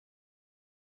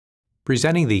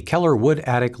Presenting the Keller Wood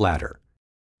Attic Ladder.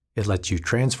 It lets you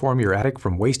transform your attic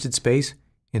from wasted space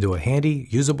into a handy,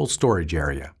 usable storage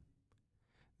area.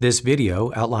 This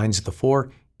video outlines the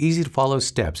 4 easy-to-follow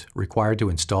steps required to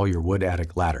install your wood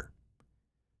attic ladder.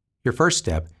 Your first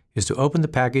step is to open the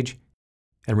package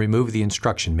and remove the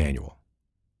instruction manual.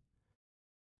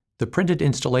 The printed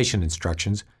installation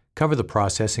instructions cover the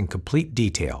process in complete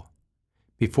detail.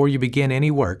 Before you begin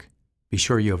any work, be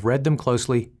sure you have read them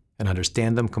closely and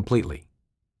understand them completely.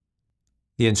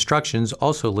 The instructions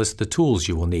also list the tools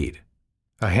you will need: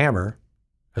 a hammer,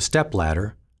 a step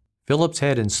ladder, Phillips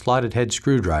head and slotted head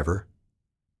screwdriver,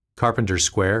 carpenter's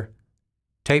square,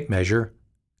 tape measure,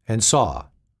 and saw.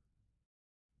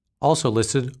 Also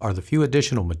listed are the few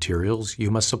additional materials you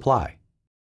must supply: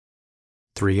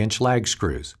 3-inch lag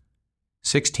screws,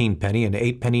 16-penny and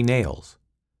 8-penny nails,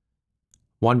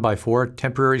 1x4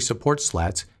 temporary support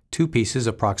slats, 2 pieces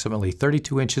approximately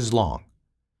 32 inches long,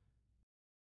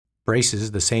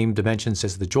 braces the same dimensions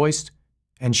as the joist,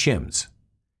 and shims.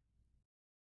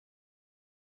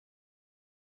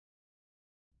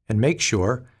 And make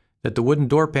sure that the wooden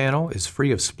door panel is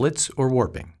free of splits or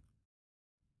warping,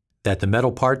 that the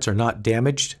metal parts are not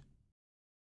damaged,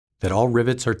 that all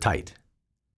rivets are tight.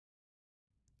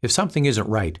 If something isn't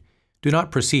right, do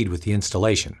not proceed with the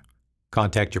installation.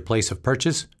 Contact your place of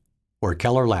purchase or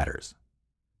Keller Ladders.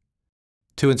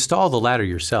 To install the ladder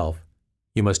yourself,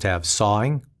 you must have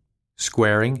sawing,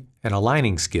 squaring, and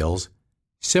aligning skills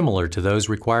similar to those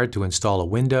required to install a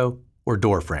window or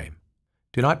door frame.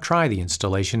 Do not try the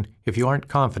installation if you aren't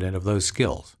confident of those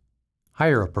skills.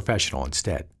 Hire a professional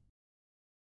instead.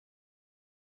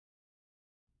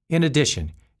 In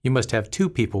addition, you must have 2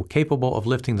 people capable of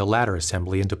lifting the ladder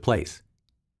assembly into place.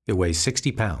 It weighs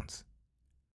 60 pounds.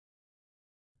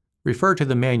 Refer to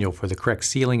the manual for the correct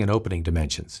ceiling and opening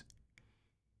dimensions.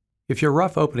 If your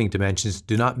rough opening dimensions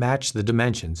do not match the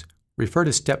dimensions, refer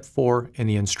to Step 4 in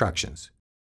the instructions.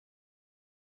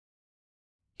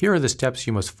 Here are the steps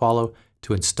you must follow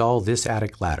to install this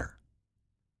attic ladder.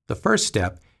 The first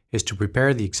step is to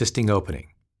prepare the existing opening.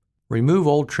 Remove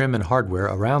old trim and hardware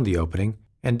around the opening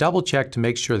and double-check to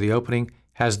make sure the opening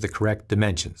has the correct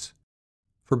dimensions.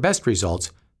 For best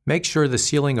results, make sure the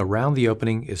ceiling around the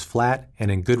opening is flat and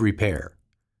in good repair.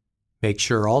 Make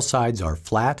sure all sides are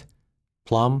flat,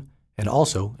 plumb, and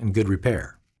also in good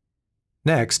repair.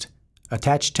 Next,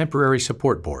 attach temporary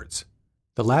support boards.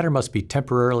 The ladder must be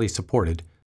temporarily supported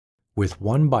with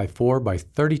 1x4 by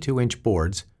 32-inch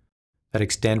boards that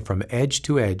extend from edge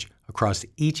to edge across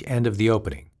each end of the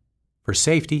opening. For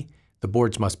safety, the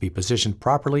boards must be positioned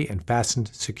properly and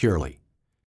fastened securely.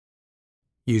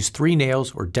 Use 3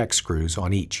 nails or deck screws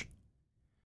on each.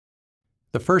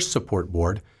 The first support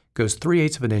board goes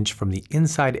 3/8 of an inch from the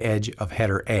inside edge of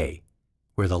header A,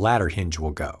 where the ladder hinge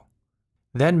will go.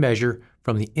 Then measure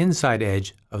from the inside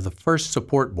edge of the first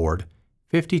support board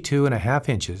 52.5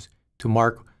 inches to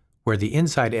mark where the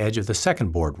inside edge of the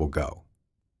second board will go.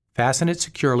 Fasten it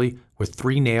securely with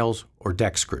 3 nails or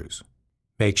deck screws.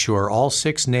 Make sure all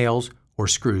 6 nails or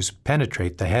screws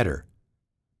penetrate the header,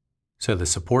 so the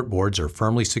support boards are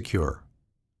firmly secure.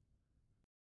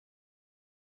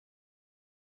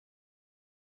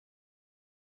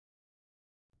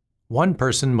 One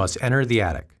person must enter the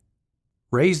attic.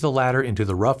 Raise the ladder into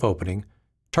the rough opening,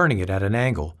 turning it at an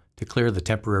angle to clear the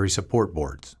temporary support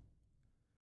boards.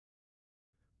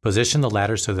 Position the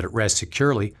ladder so that it rests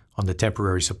securely on the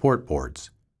temporary support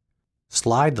boards.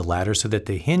 Slide the ladder so that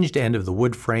the hinged end of the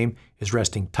wood frame is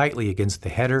resting tightly against the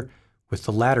header with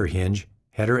the ladder hinge,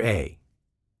 header A.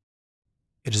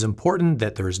 It is important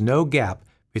that there is no gap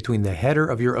between the header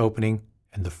of your opening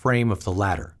and the frame of the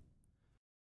ladder.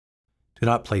 Do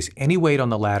not place any weight on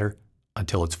the ladder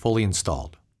until it's fully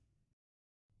installed.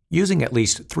 Using at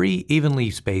least 3 evenly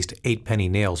spaced 8-penny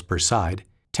nails per side,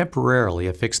 temporarily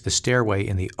affix the stairway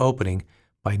in the opening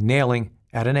by nailing,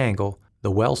 at an angle,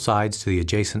 the well sides to the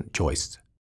adjacent joists.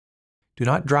 Do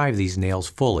not drive these nails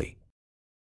fully.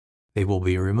 They will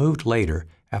be removed later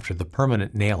after the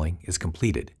permanent nailing is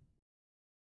completed.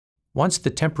 Once the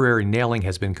temporary nailing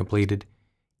has been completed,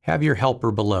 have your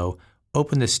helper below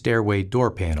open the stairway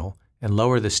door panel and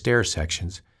lower the stair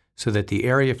sections so that the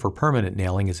area for permanent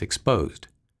nailing is exposed.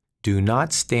 Do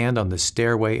not stand on the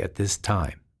stairway at this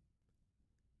time.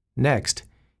 Next,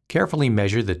 carefully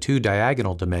measure the 2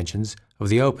 diagonal dimensions of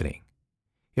the opening.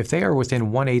 If they are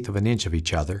within 1/8 of an inch of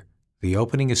each other, the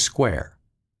opening is square.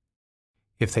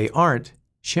 If they aren't,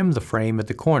 shim the frame at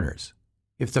the corners.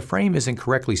 If the frame isn't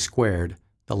correctly squared,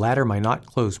 the ladder might not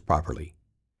close properly.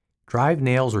 Drive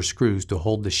nails or screws to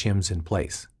hold the shims in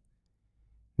place.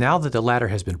 Now that the ladder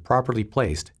has been properly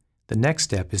placed, the next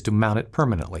step is to mount it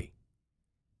permanently.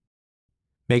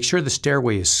 Make sure the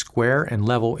stairway is square and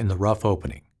level in the rough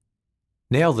opening.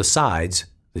 Nail the sides,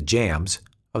 the jambs,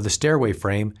 of the stairway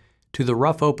frame to the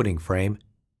rough opening frame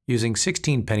using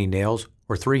 16-penny nails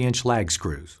or 3-inch lag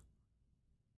screws.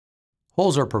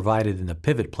 Holes are provided in the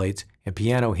pivot plates and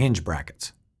piano hinge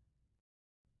brackets.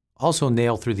 Also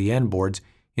nail through the end boards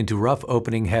into rough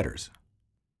opening headers.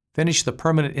 Finish the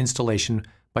permanent installation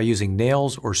by using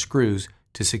nails or screws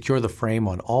to secure the frame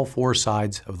on all 4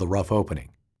 sides of the rough opening.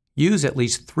 Use at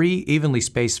least 3 evenly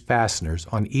spaced fasteners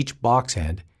on each box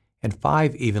end and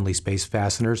 5 evenly spaced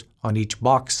fasteners on each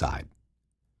box side.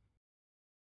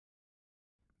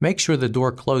 Make sure the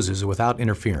door closes without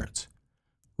interference.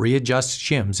 Readjust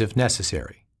shims if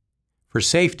necessary. For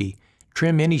safety,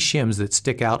 trim any shims that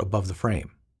stick out above the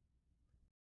frame.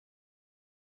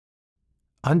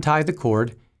 Untie the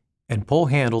cord and pull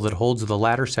handle that holds the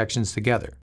ladder sections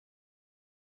together.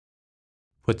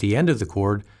 Put the end of the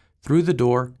cord through the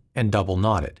door and double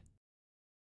knot it.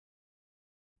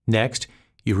 Next,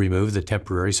 you remove the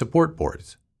temporary support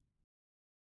boards.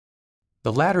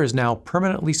 The ladder is now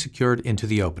permanently secured into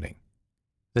the opening.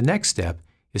 The next step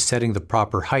is setting the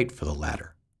proper height for the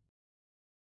ladder.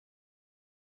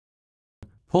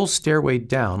 Pull stairway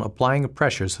down, applying a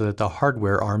pressure so that the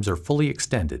hardware arms are fully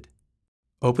extended.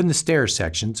 Open the stair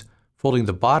sections, folding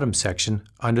the bottom section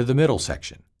under the middle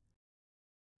section.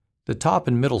 The top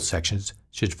and middle sections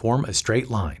should form a straight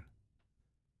line.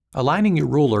 Aligning your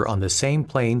ruler on the same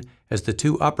plane as the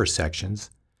 2 upper sections,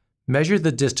 measure the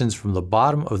distance from the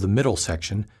bottom of the middle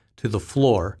section to the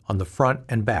floor on the front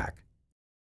and back.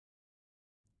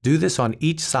 Do this on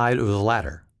each side of the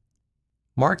ladder.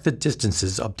 Mark the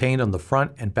distances obtained on the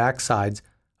front and back sides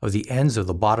of the ends of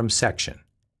the bottom section.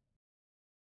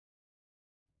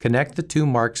 Connect the 2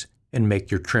 marks and make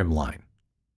your trim line.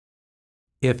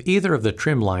 If either of the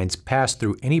trim lines pass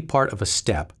through any part of a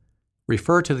step,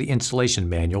 refer to the installation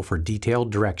manual for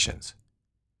detailed directions.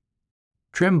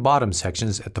 Trim bottom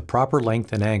sections at the proper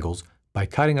length and angles by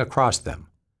cutting across them.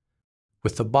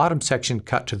 With the bottom section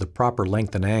cut to the proper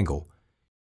length and angle,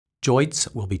 joints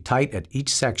will be tight at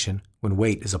each section when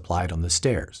weight is applied on the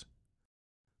stairs.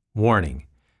 Warning: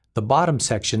 the bottom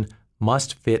section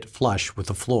must fit flush with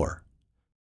the floor.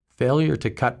 Failure to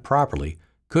cut properly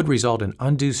could result in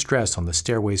undue stress on the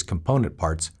stairway's component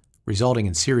parts, resulting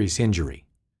in serious injury.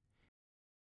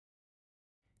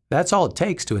 That's all it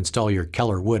takes to install your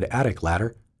Keller wood attic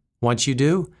ladder. Once you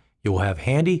do, you will have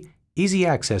handy, easy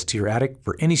access to your attic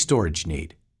for any storage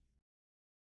need.